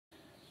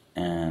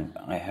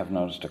I have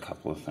noticed a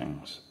couple of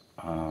things.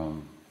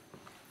 We're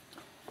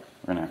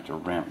going to have to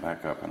ramp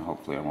back up, and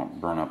hopefully I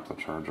won't burn up the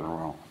charger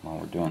while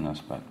we're doing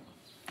this, but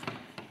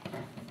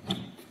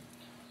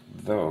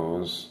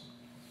those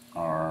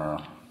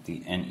are the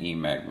NE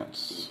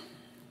magnets.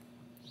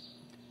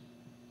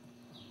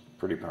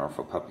 Pretty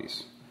powerful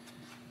puppies.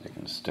 They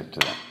can stick to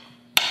that.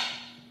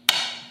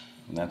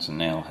 And that's a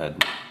nail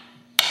head.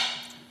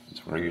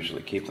 That's where I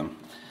usually keep them.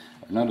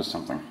 I've noticed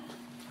something.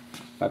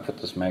 If I put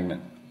this magnet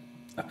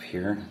up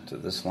here to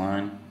this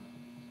line,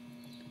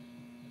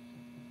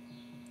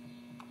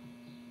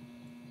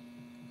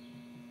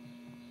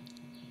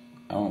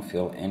 I won't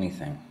feel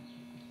anything.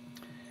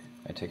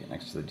 If I take it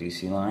next to the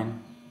DC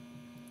line,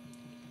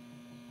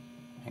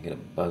 I get a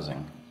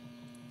buzzing.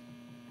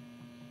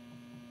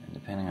 And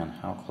depending on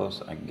how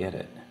close I get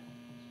it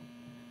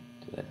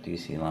to that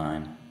DC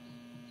line,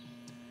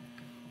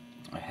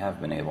 I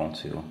have been able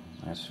to,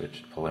 I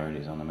switched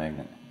polarities on the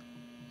magnet,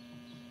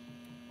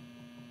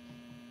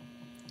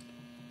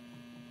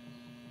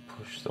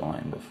 push the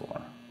line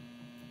before.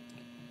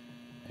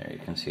 There, you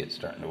can see it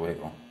starting to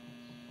wiggle.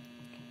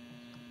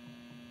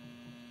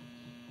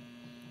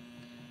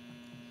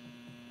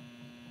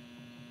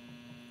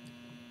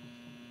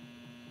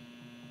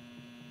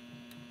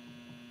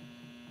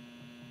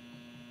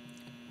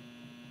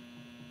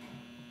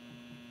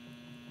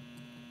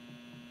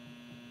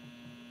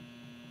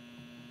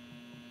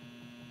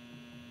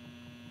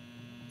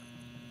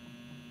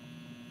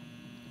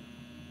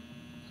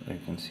 So you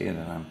can see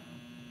that I'm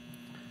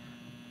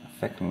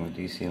affecting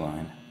the DC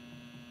line.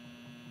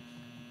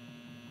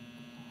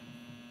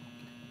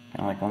 Kind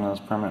of like one of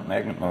those permanent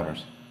magnet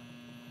motors.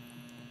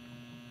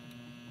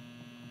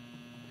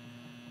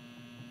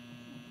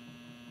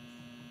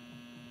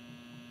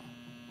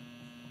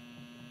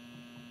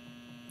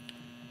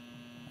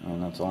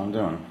 And that's all I'm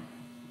doing.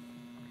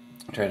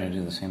 Try to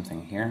do the same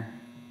thing here.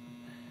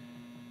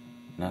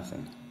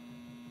 Nothing.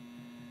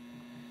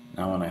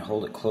 Now when I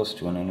hold it close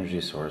to an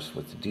energy source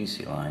with the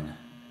DC line,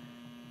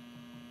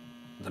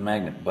 the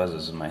magnet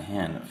buzzes in my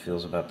hand. It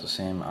feels about the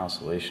same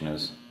oscillation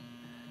as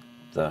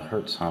the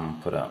hertz hum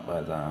put out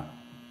by the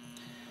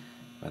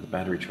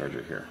battery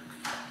charger here.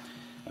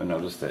 I've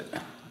noticed that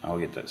I'll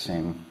get that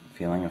same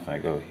feeling if I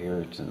go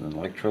here to the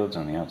electrodes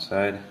on the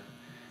outside.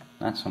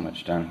 Not so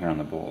much down here on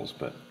the bowls,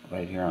 but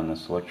right here on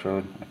this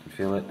electrode I can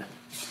feel it.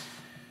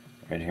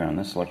 Right here on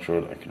this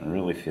electrode I can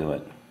really feel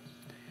it.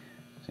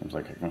 Seems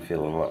like I can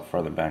feel it a lot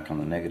farther back on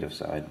the negative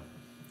side.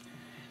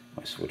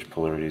 I switch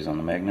polarities on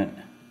the magnet.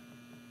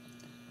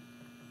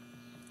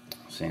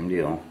 Same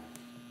deal.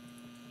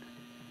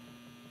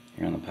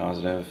 Here on the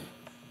positive,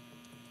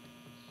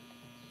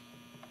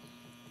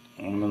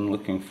 I'm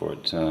looking for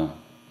it to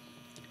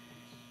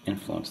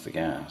influence the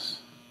gas.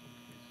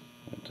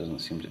 It doesn't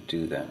seem to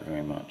do that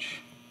very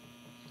much.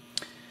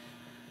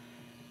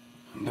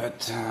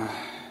 But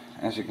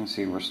as you can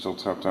see, we're still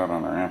topped out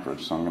on our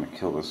amperage, so I'm going to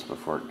kill this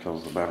before it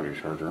kills the battery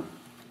charger.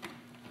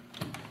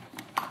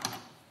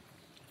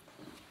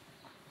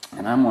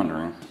 And I'm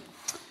wondering,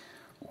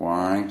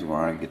 why do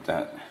I get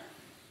that?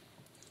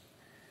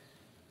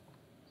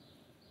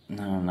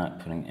 No, I'm not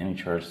putting any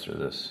charge through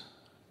this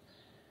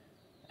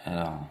at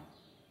all.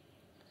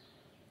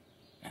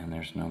 And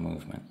there's no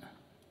movement.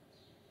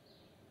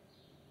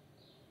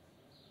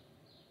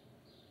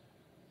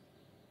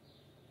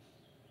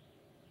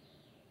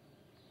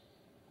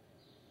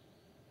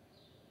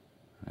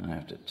 And I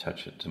have to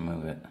touch it to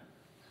move it.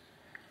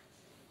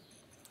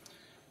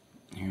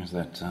 Here's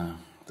that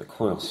the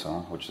coil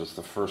cell, which is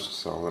the first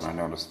cell that I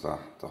noticed the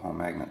whole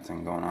magnet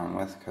thing going on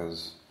with,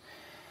 because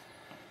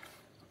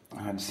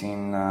I'd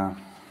seen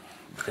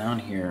down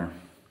here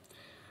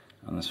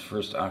on this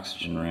first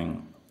oxygen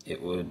ring,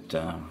 it would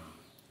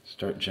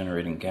start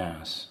generating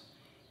gas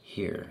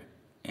here,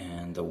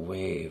 and the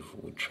wave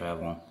would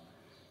travel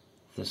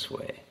this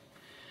way.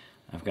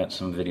 I've got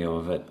some video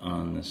of it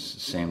on this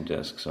same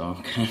disc, so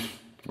I'm kind of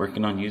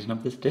working on using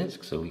up this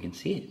disc so we can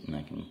see it and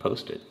I can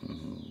post it,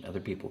 and other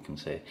people can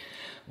say,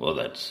 well,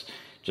 that's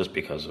just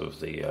because of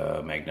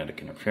the magnetic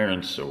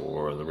interference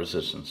or the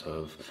resistance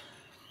of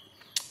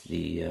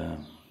the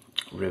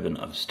ribbon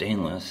of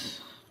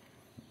stainless,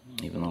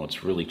 even though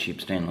it's really cheap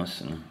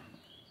stainless. And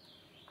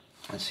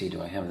let's see,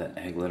 do I have that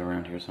aglet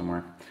around here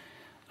somewhere?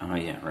 Oh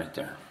yeah, right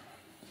there.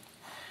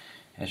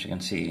 As you can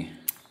see,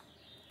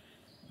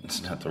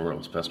 it's not the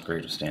world's best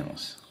grade of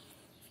stainless,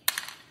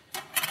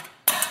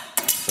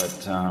 but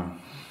it's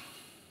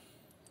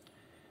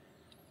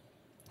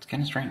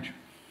kind of strange.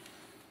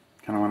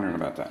 Kind of wondering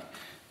about that.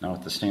 Now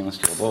with the stainless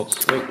steel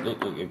bolts, let's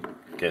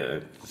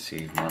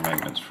see more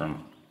magnets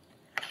from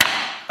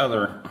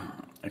other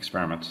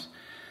experiments.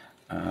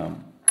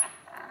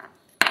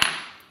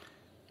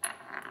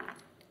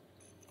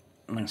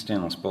 My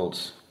stainless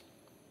bolts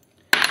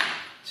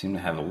seem to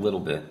have a little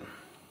bit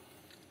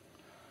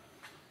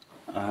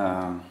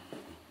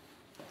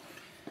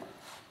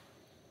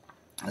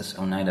this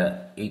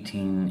Oneida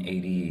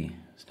 1880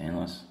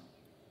 stainless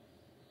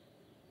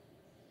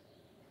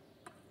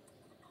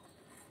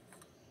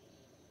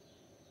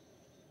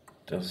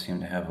does seem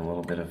to have a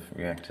little bit of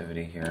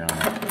reactivity here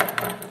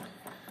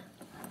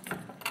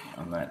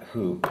on that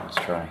hoop. Let's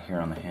try here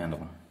on the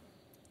handle.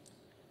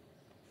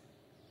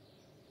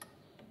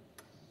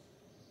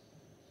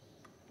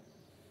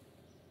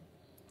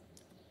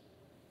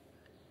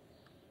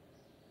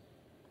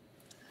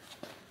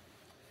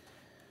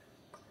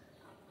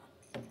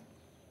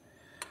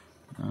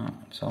 No,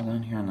 it's all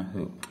down here on the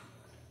hoop.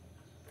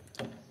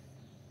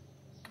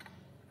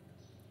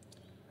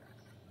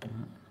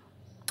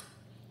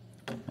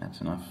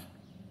 That's enough.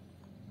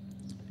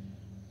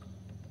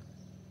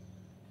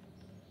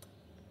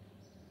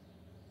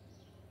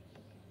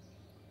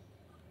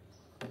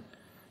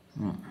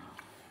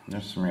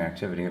 There's some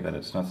reactivity, but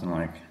it's nothing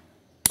like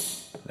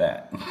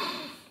that.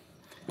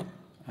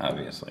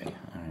 Obviously.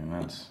 I mean,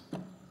 that's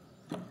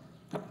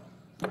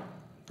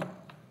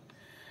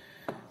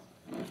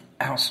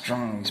how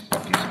strong these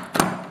puppies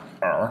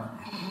are.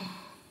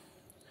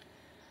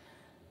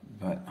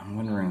 But I'm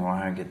wondering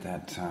why I get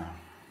that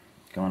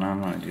going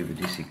on when I do the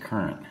DC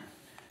current.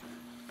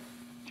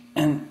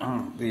 And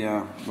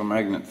the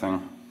magnet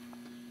thing.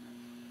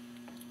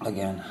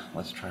 Again,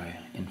 let's try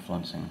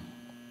influencing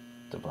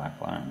the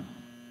black line.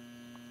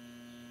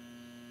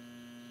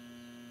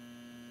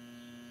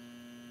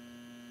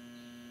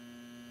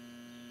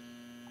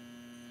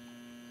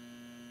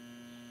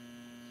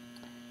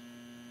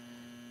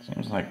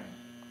 Seems like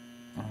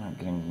I'm not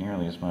getting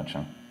nearly as much.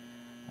 I'm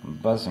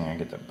buzzing. I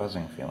get that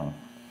buzzing feeling.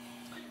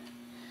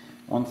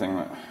 One thing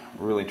that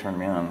really turned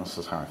me on, this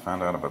is how I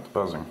found out about the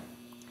buzzing.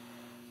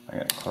 I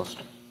got close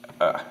to...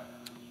 I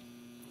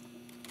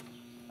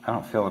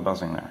don't feel the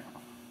buzzing there.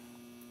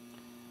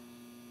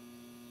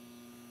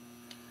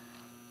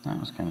 That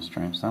was kind of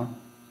strange though.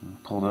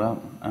 Pulled it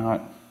up.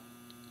 It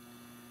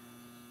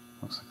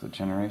looks like the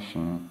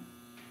generation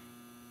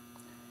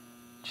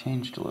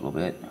changed a little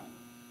bit.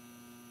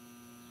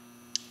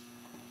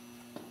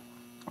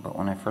 But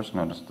when I first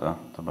noticed the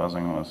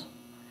buzzing was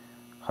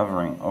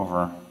hovering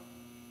over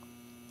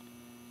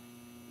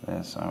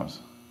this, the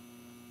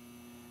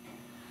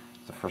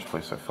first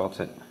place I felt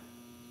it.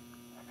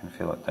 I can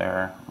feel it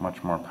there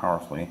much more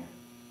powerfully,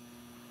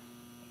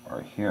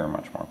 or here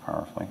much more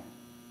powerfully.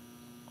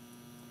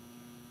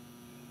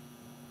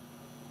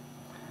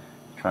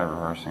 Try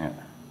reversing it.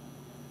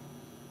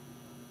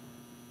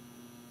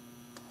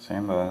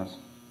 Same buzz.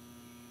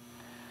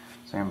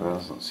 Same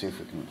buzz. Let's see if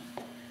we can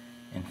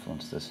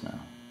influence this now.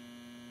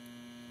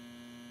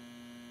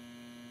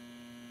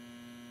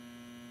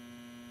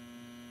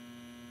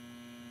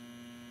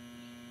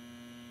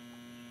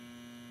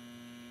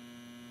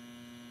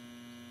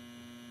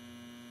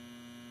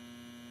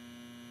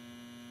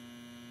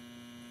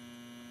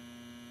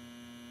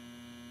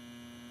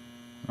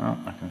 Well,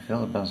 I can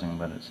feel the buzzing,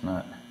 but it's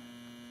not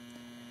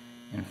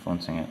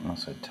influencing it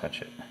unless I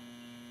touch it.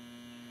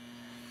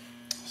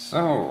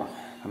 So,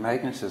 the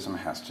magnetism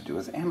has to do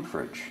with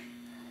amperage,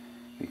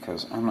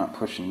 because I'm not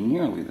pushing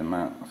nearly the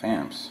amount of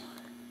amps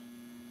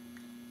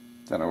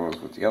that I was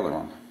with the other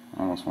one.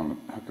 I almost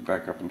want to hook it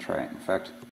back up and try it. In fact,